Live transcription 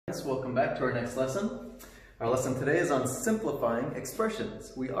Welcome back to our next lesson. Our lesson today is on simplifying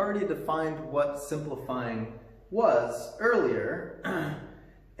expressions. We already defined what simplifying was earlier,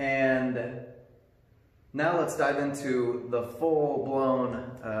 and now let's dive into the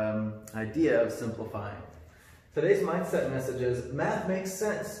full-blown idea of simplifying. Today's mindset message is, math makes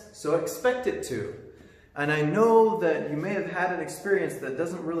sense, so expect it to. And I know that you may have had an experience that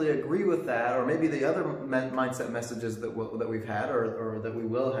doesn't really agree with that, or maybe the other mindset messages that we've had or that we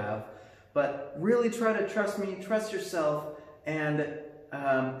will have. But really try to trust me, trust yourself, and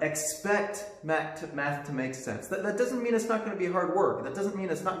expect math to make sense. That doesn't mean it's not going to be hard work. That doesn't mean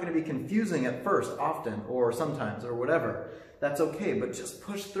it's not going to be confusing at first, often, or sometimes, or whatever. That's okay, but just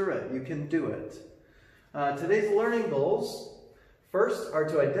push through it. You can do it. Today's learning goals, first, are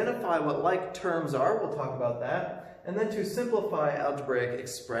to identify what like terms are, we'll talk about that, and then to simplify algebraic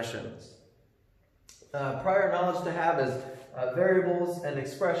expressions. Prior knowledge to have is variables and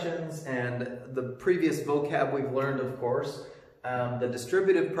expressions, and the previous vocab we've learned, of course. The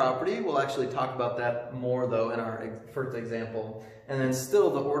distributive property, we'll actually talk about that more though in our first example, and then still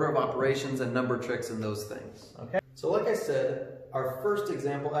the order of operations and number tricks and those things. Okay? So like I said, our first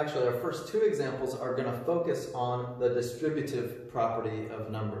example, actually our first two examples are going to focus on the distributive property of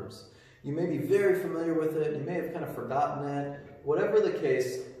numbers. You may be very familiar with it, you may have kind of forgotten it. Whatever the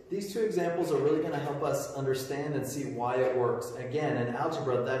case, these two examples are really going to help us understand and see why it works. Again, in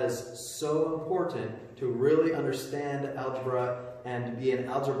algebra, that is so important to really understand algebra and be an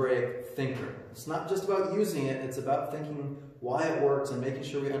algebraic thinker. It's not just about using it, it's about thinking why it works and making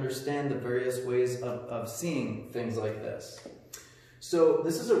sure we understand the various ways of seeing things like this. So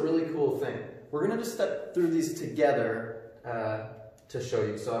this is a really cool thing. We're going to just step through these together to show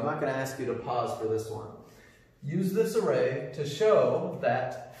you. So I'm not going to ask you to pause for this one. Use this array to show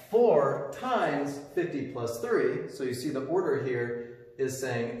that 4 times 50 plus 3, so you see the order here is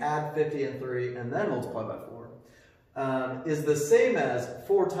saying add 50 and 3 and then multiply by 4, is the same as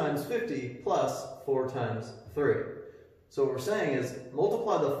 4 times 50 plus 4 times 3. So what we're saying is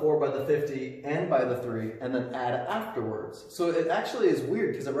multiply the 4 by the 50 and by the 3 and then add afterwards. So it actually is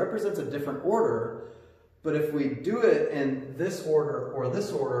weird because it represents a different order, but if we do it in this order or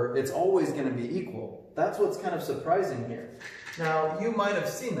this order, it's always going to be equal. That's what's kind of surprising here. Now, you might have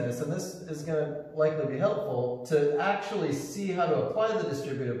seen this, and this is going to likely be helpful to actually see how to apply the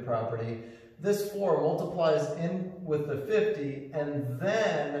distributive property. This 4 multiplies in with the 50 and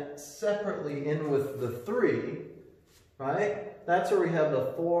then separately in with the 3, right? That's where we have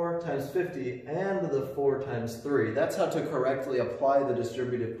the 4 times 50 and the 4 times 3. That's how to correctly apply the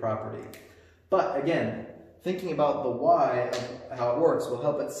distributive property. But again, thinking about the why of how it works will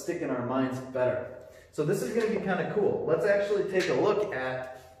help it stick in our minds better. So this is going to be kind of cool. Let's actually take a look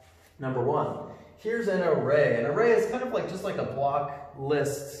at number 1. Here's an array. An array is kind of like just like a block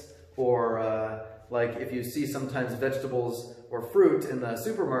list, or like if you see sometimes vegetables or fruit in the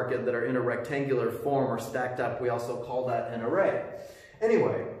supermarket that are in a rectangular form or stacked up, we also call that an array.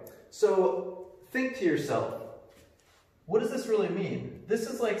 Anyway, so think to yourself, what does this really mean? This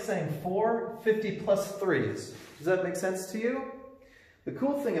is like saying 4 50 plus 3s. Does that make sense to you? The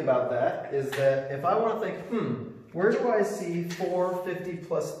cool thing about that is that if I want to think, where do I see 4 50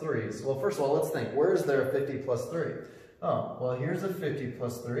 plus 3s? Well, first of all, let's think, where is there a 50 plus 3? Oh, well, here's a 50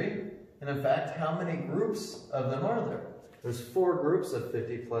 plus 3. And in fact, how many groups of them are there? There's 4 groups of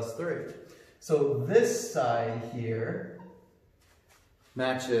 50 plus 3. So this side here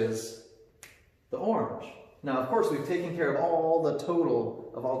matches the orange. Now, of course, we've taken care of all the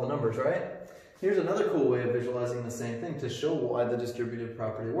total of all the numbers, right? Here's another cool way of visualizing the same thing to show why the distributive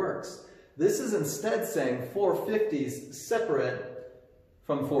property works. This is instead saying 4 50s separate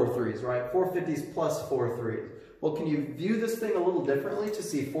from 4 3s, right? 4 50s plus 4 3s. Well, can you view this thing a little differently to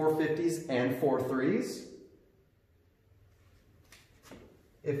see 4 50s and 4 3s?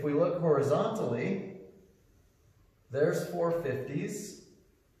 If we look horizontally, there's 4 50s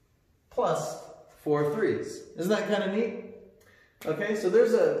plus 4 3s. Isn't that kind of neat? Okay, so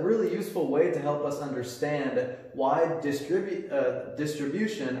there's a really useful way to help us understand why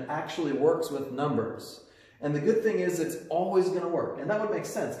distribution actually works with numbers. And the good thing is it's always going to work. And that would make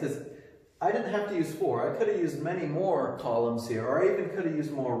sense because I didn't have to use 4. I could have used many more columns here, or I even could have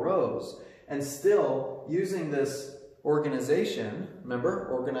used more rows. And still, using this organization, remember,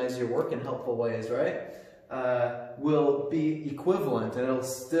 organize your work in helpful ways, right? Will be equivalent and it'll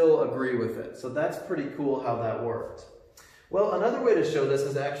still agree with it. So that's pretty cool how that worked. Well, another way to show this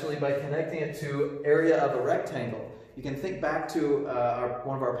is actually by connecting it to area of a rectangle. You can think back to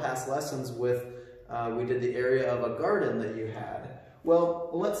one of our past lessons with, we did the area of a garden that you had. Well,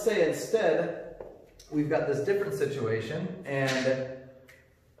 let's say instead we've got this different situation, and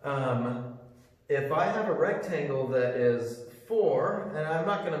if I have a rectangle that is 4, and I'm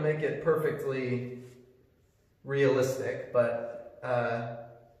not going to make it perfectly realistic, but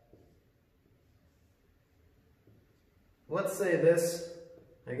let's say this,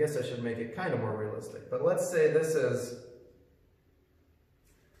 I guess I should make it kind of more realistic, but let's say this is,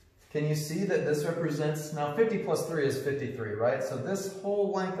 can you see that this represents, now 50 plus 3 is 53, right? So this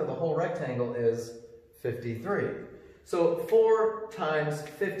whole length of the whole rectangle is 53. So 4 times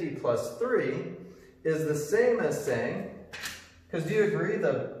 50 plus 3 is the same as saying, because do you agree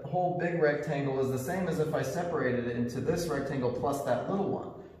the whole big rectangle is the same as if I separated it into this rectangle plus that little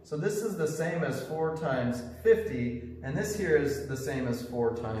one. So this is the same as 4 times 50, and this here is the same as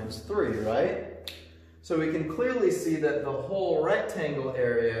 4 times 3, right? So we can clearly see that the whole rectangle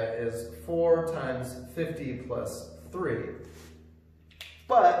area is 4 times 50 plus 3.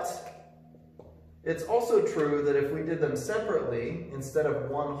 But it's also true that if we did them separately, instead of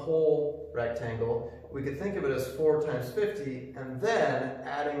one whole rectangle, we could think of it as 4 times 50 and then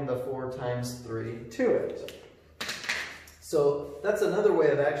adding the 4 times 3 to it. So that's another way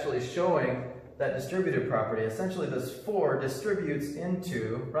of actually showing that distributive property. Essentially this 4 distributes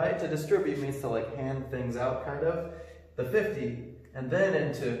into, right? To distribute means to like hand things out kind of, the 50 and then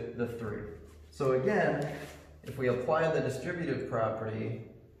into the 3. So again, if we apply the distributive property,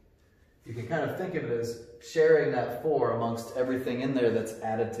 you can kind of think of it as sharing that 4 amongst everything in there that's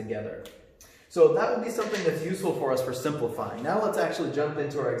added together. So that would be something that's useful for us for simplifying. Now let's actually jump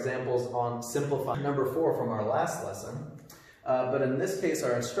into our examples on simplifying. Number 4 from our last lesson. But in this case,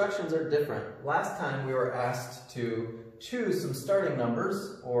 our instructions are different. Last time we were asked to choose some starting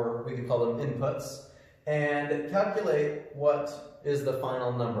numbers, or we could call them inputs, and calculate what is the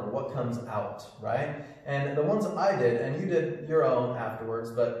final number, what comes out, right? And the ones I did, and you did your own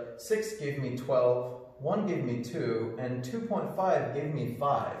afterwards, but 6 gave me 12, 1 gave me 2, and 2.5 gave me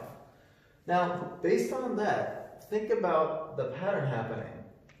 5. Now, based on that, think about the pattern happening.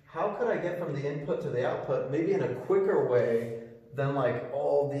 How could I get from the input to the output maybe in a quicker way than like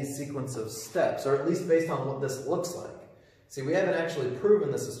all these sequence of steps, or at least based on what this looks like? See, we haven't actually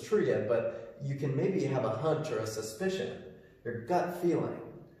proven this is true yet, but you can maybe have a hunch or a suspicion, your gut feeling.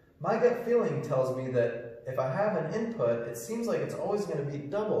 My gut feeling tells me that if I have an input, it seems like it's always going to be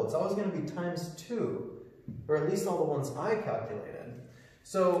double. It's always going to be times 2, or at least all the ones I calculated.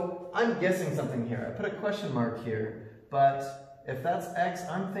 So I'm guessing something here. I put a question mark here, but if that's x,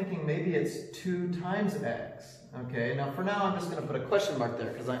 I'm thinking maybe it's 2 times x. Okay, now for now I'm just going to put a question mark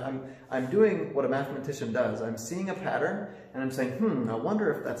there because I'm doing what a mathematician does. I'm seeing a pattern and I'm saying, I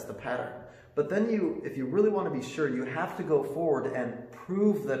wonder if that's the pattern. But then if you really want to be sure, you have to go forward and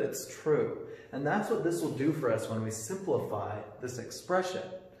prove that it's true. And that's what this will do for us when we simplify this expression.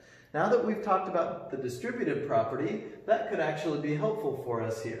 Now that we've talked about the distributive property, that could actually be helpful for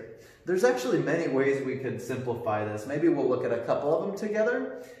us here. There's actually many ways we could simplify this. Maybe we'll look at a couple of them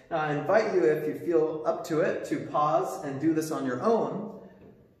together. Now, I invite you, if you feel up to it, to pause and do this on your own,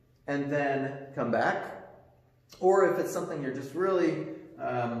 and then come back. Or if it's something you're just really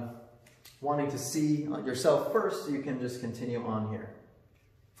wanting to see yourself first, you can just continue on here.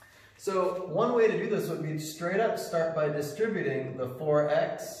 So one way to do this would be straight up start by distributing the 4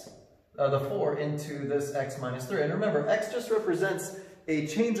 into this x minus 3. And remember, x just represents a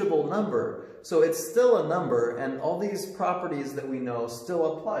changeable number. So it's still a number, and all these properties that we know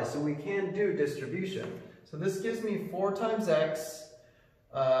still apply. So we can do distribution. So this gives me 4 times x.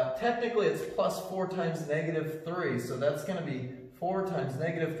 Technically, it's plus 4 times negative 3. So that's going to be 4 times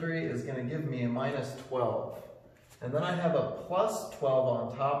negative 3 is going to give me a minus 12. And then I have a plus 12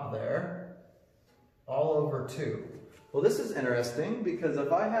 on top there, all over 2. Well, this is interesting because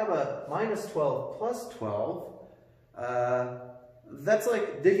if I have a minus 12 plus 12, that's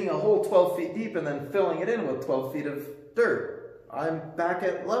like digging a hole 12 feet deep and then filling it in with 12 feet of dirt. I'm back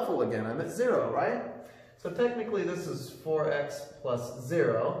at level again. I'm at 0, right? So technically this is 4x plus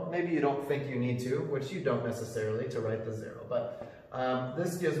 0. Maybe you don't think you need to, which you don't necessarily, to write the 0. But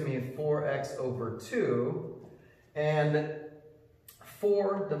this gives me 4x over 2. And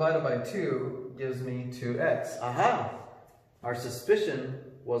 4 divided by 2 gives me 2x. Aha! Our suspicion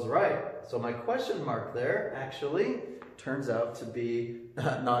was right. So my question mark there actually turns out to be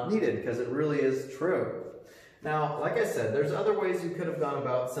not needed because it really is true. Now, like I said, there's other ways you could have gone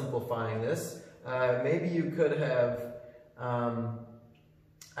about simplifying this. Maybe you could have,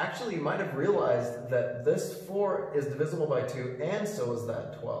 actually you might have realized that this 4 is divisible by 2 and so is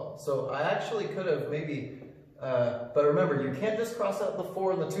that 12. So I actually could have maybe, but remember, you can't just cross out the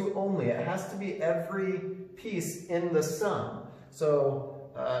 4 and the 2 only. It has to be every piece in the sum. So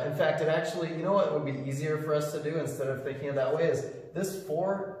in fact, it actually, you know what would be easier for us to do instead of thinking of that way is this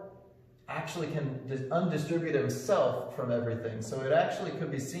 4 actually can undistribute himself from everything. So it actually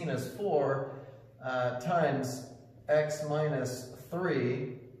could be seen as 4 times x minus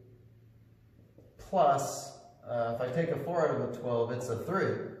 3 plus, if I take a 4 out of a 12, it's a 3.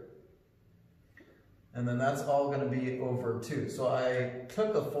 And then that's all going to be over 2. So I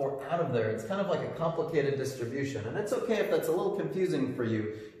took a 4 out of there. It's kind of like a complicated distribution. And it's okay if that's a little confusing for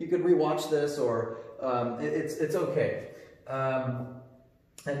you. You could rewatch this, or it's okay.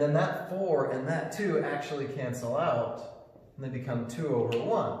 And then that 4 and that 2 actually cancel out, and they become 2 over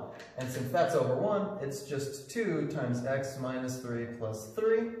 1. And since that's over 1, it's just 2 times x minus 3 plus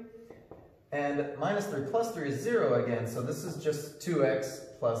 3. And minus 3 plus 3 is 0 again, so this is just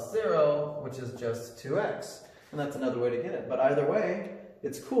 2x plus 0, which is just 2x. And that's another way to get it. But either way,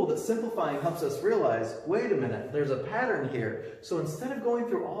 it's cool that simplifying helps us realize, wait a minute, there's a pattern here. So instead of going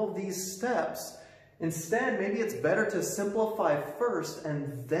through all these steps, instead, maybe it's better to simplify first,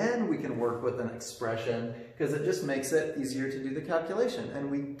 and then we can work with an expression, because it just makes it easier to do the calculation. And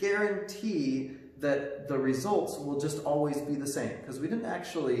we guarantee that the results will just always be the same, because we didn't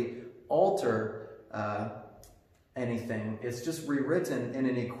actually alter anything. It's just rewritten in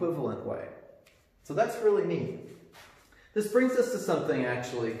an equivalent way. So that's really neat. This brings us to something,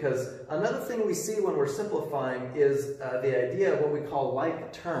 actually, because another thing we see when we're simplifying is the idea of what we call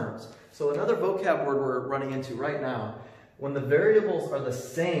like terms. So another vocab word we're running into right now, when the variables are the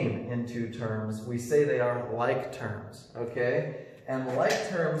same in 2 terms, we say they are like terms, okay? And like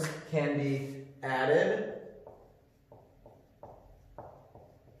terms can be added,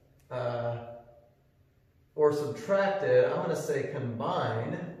 or subtracted. I'm going to say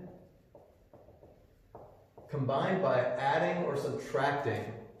combined. Combined by adding or subtracting,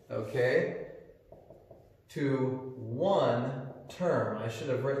 okay, to 1 term. I should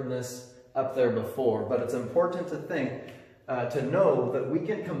have written this up there before, but it's important to think, to know that we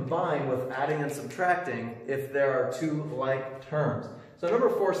can combine with adding and subtracting if there are 2 like terms. So number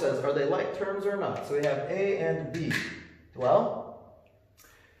 4 says, are they like terms or not? So we have A and B. Well,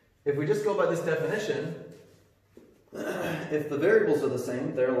 if we just go by this definition, if the variables are the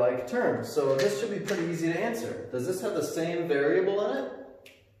same, they're like terms. So this should be pretty easy to answer. Does this have the same variable in it?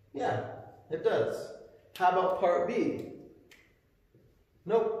 Yeah, it does. How about part B?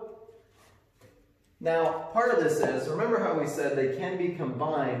 Nope. Now, part of this is, remember how we said they can be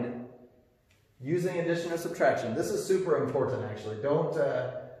combined using addition or subtraction. This is super important, actually. Don't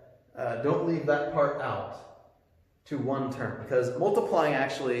leave that part out to 1 term, because multiplying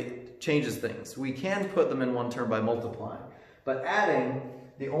actually changes things. We can put them in 1 term by multiplying, but adding,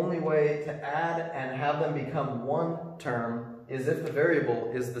 the only way to add and have them become 1 term is if the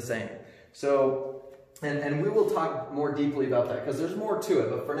variable is the same. So, and we will talk more deeply about that, because there's more to it,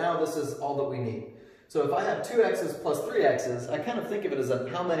 but for now this is all that we need. So if I have 2x's plus 3x's, I kind of think of it as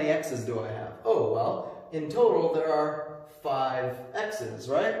how many x's do I have? Oh, well, in total there are 5 x's,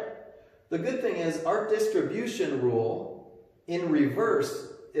 right? The good thing is our distribution rule in reverse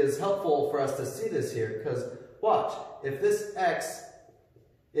is helpful for us to see this here, because watch, if this x,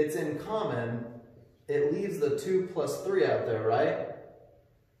 it's in common, it leaves the 2 plus 3 out there, right?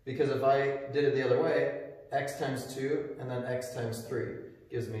 Because if I did it the other way, x times 2 and then x times 3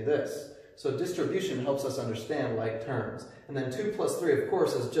 gives me this. So distribution helps us understand like terms. And then 2 plus 3, of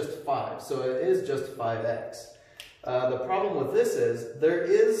course, is just 5, so it is just 5x. The problem with this is there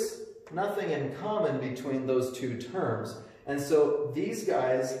is nothing in common between those 2 terms. And so these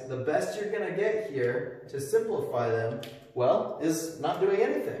guys, the best you're going to get here to simplify them, well, is not doing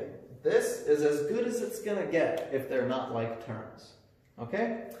anything. This is as good as it's going to get if they're not like terms.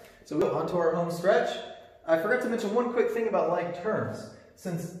 Okay? So we'll go on to our home stretch. I forgot to mention one quick thing about like terms.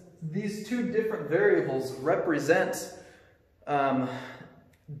 Since these 2 different variables represent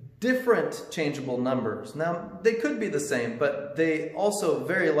different changeable numbers. Now, they could be the same, but they also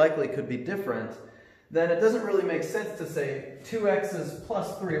very likely could be different. Then it doesn't really make sense to say 2x's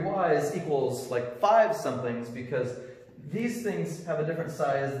plus 3y's equals like 5 somethings, because these things have a different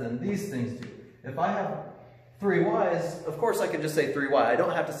size than these things do. If I have 3y's, of course I can just say 3y. I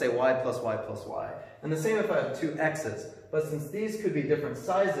don't have to say y plus y plus y. And the same if I have 2x's. But since these could be different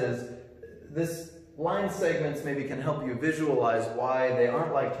sizes, this line segments maybe can help you visualize why they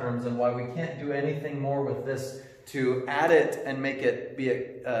aren't like terms and why we can't do anything more with this to add it and make it be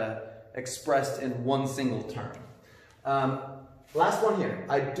expressed in 1 single term. Last one here.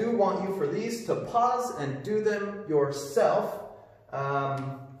 I do want you for these to pause and do them yourself.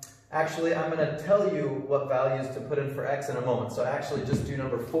 Actually, I'm going to tell you what values to put in for x in a moment. So actually just do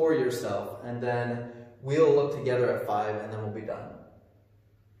number 4 yourself, and then we'll look together at 5, and then we'll be done.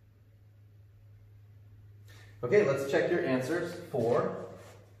 Okay, let's check your answers for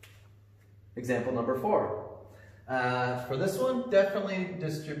example number 4. For this one, definitely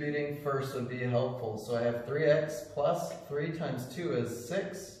distributing first would be helpful. So I have 3x plus 3 times 2 is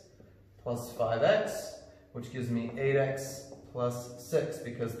 6 plus 5x, which gives me 8x plus 6,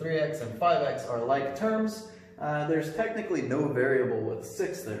 because 3x and 5x are like terms. There's technically no variable with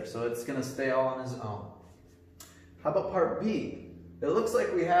 6 there, so it's going to stay all on its own. How about part B? It looks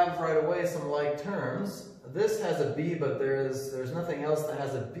like we have right away some like terms. This has a b, but there's nothing else that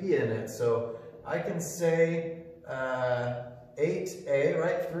has a b in it, so I can say 8a,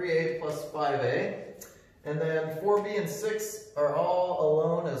 right? 3a plus 5a. And then 4b and 6 are all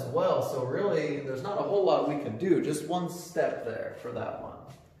alone as well, so really there's not a whole lot we can do, just one step there for that one.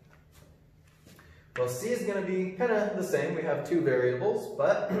 Well, c is going to be kind of the same. We have 2 variables,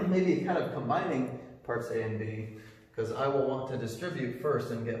 but maybe kind of combining parts a and b, because I will want to distribute first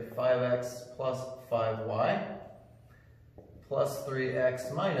and get 5x plus 5y plus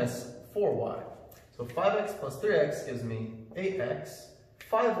 3x minus 4y. So 5x plus 3x gives me 8x,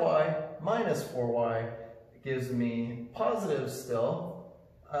 5y minus 4y gives me positive still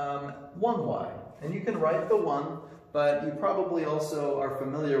 1y. And you can write the 1, but you probably also are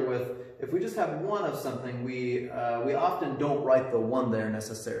familiar with, if we just have 1 of something, we often don't write the 1 there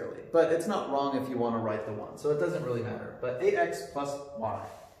necessarily. But it's not wrong if you want to write the 1, so it doesn't really matter. But 8x plus y.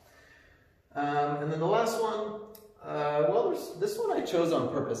 And then the last one, well, this one I chose on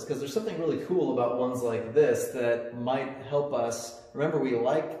purpose because there's something really cool about ones like this that might help us. Remember, we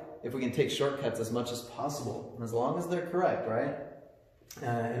like if we can take shortcuts as much as possible, as long as they're correct, right?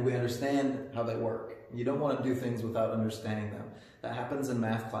 And we understand how they work. You don't want to do things without understanding them. That happens in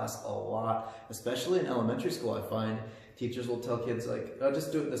math class a lot, especially in elementary school. I find teachers will tell kids like, oh,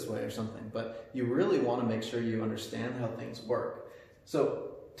 just do it this way or something, but you really want to make sure you understand how things work. So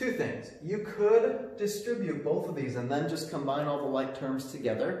 2 things. You could distribute both of these and then just combine all the like terms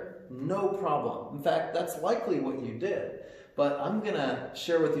together. No problem. In fact, that's likely what you did. But I'm going to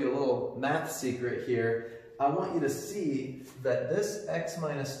share with you a little math secret here. I want you to see that this x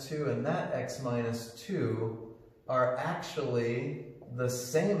minus 2 and that x minus 2 are actually the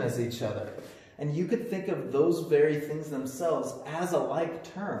same as each other. And you could think of those very things themselves as a like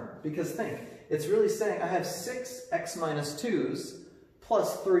term. Because think, it's really saying I have 6 x minus 2's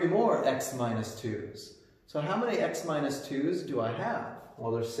plus 3 more x minus 2's. So how many x minus 2's do I have?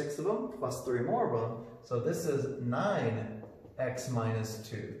 Well, there's 6 of them plus 3 more of them. So this is 9 x minus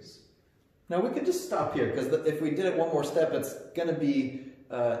 2's. Now we could just stop here, because if we did it one more step, it's going to be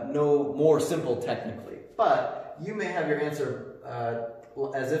no more simple technically. But you may have your answer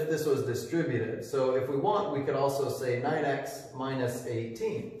as if this was distributed. So if we want, we could also say 9x minus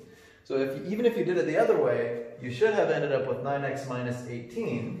 18. So even if you did it the other way, you should have ended up with 9x minus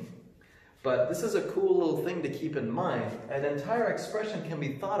 18. But this is a cool little thing to keep in mind. An entire expression can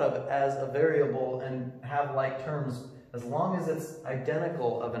be thought of as a variable and have like terms as long as it's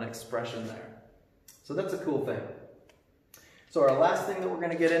identical of an expression there. So that's a cool thing. So our last thing that we're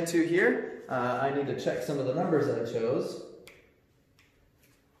going to get into here, I need to check some of the numbers that I chose.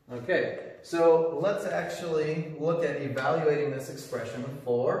 Okay, so let's actually look at evaluating this expression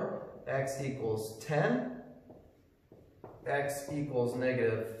for x equals 10, x equals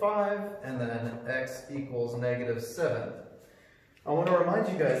negative 5, and then x equals negative 7. I want to remind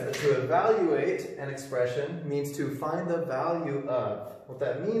you guys that to evaluate an expression means to find the value of. What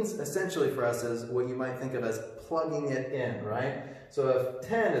that means essentially for us is what you might think of as plugging it in, right? So if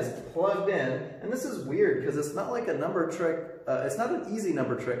 10 is plugged in, and this is weird because it's not like a number trick, it's not an easy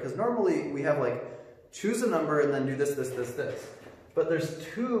number trick, because normally we have like choose a number and then do this, this, this, this. But there's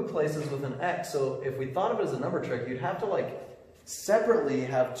 2 places with an x, so if we thought of it as a number trick, you'd have to like separately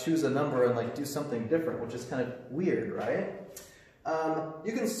have choose a number and like do something different, which is kind of weird, right?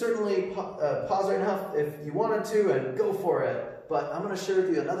 You can certainly pause right now if you wanted to and go for it, but I'm going to share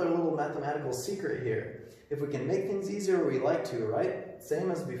with you another little mathematical secret here. If we can make things easier, we like to, right? Same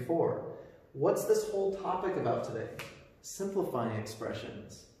as before. What's this whole topic about today? Simplifying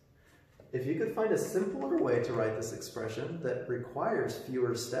expressions. If you could find a simpler way to write this expression that requires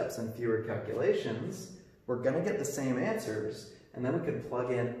fewer steps and fewer calculations, we're going to get the same answers, and then we can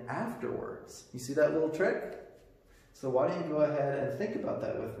plug in afterwards. You see that little trick? So why don't you go ahead and think about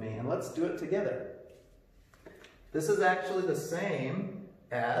that with me, and let's do it together. This is actually the same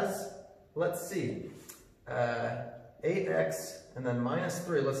as, let's see, 8x and then minus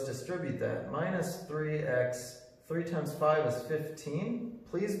 3. Let's distribute that. Minus 3x, 3 times 5 is 15.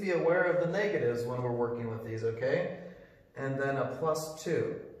 Please be aware of the negatives when we're working with these, okay? And then a plus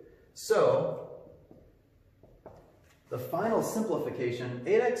 2. So, the final simplification,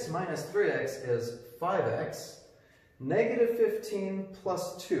 8x minus 3x is 5x. Negative 15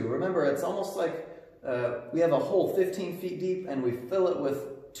 plus 2. Remember, it's almost like we have a hole 15 feet deep and we fill it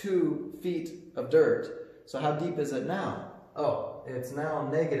with 2 feet of dirt. So how deep is it now? Oh, it's now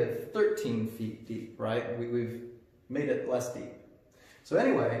negative 13 feet deep, right? We've made it less deep. So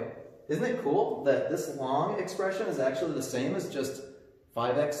anyway, isn't it cool that this long expression is actually the same as just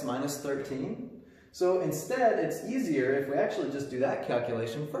 5x minus 13? So instead, it's easier if we actually just do that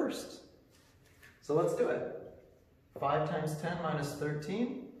calculation first. So let's do it. 5 times 10 minus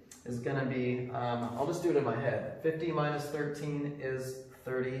 13 is going to be, I'll just do it in my head. 50 minus 13 is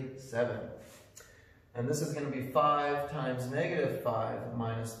 37. And this is going to be 5 times negative 5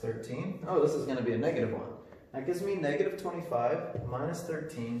 minus 13. Oh, this is going to be a negative one. That gives me negative 25 minus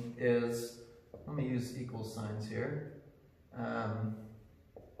 13 is, let me use equal signs here.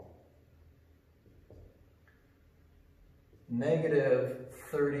 Negative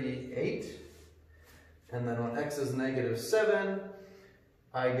 38. And then when x is negative 7,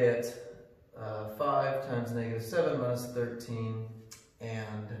 I get 5 times negative 7 minus 13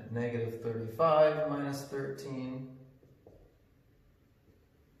 and negative 35 minus 13.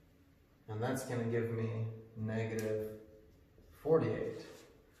 And that's going to give me negative 48.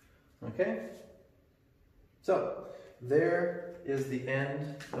 Okay? So, there is the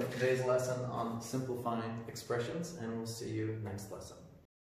end of today's lesson on simplifying expressions, and we'll see you next lesson.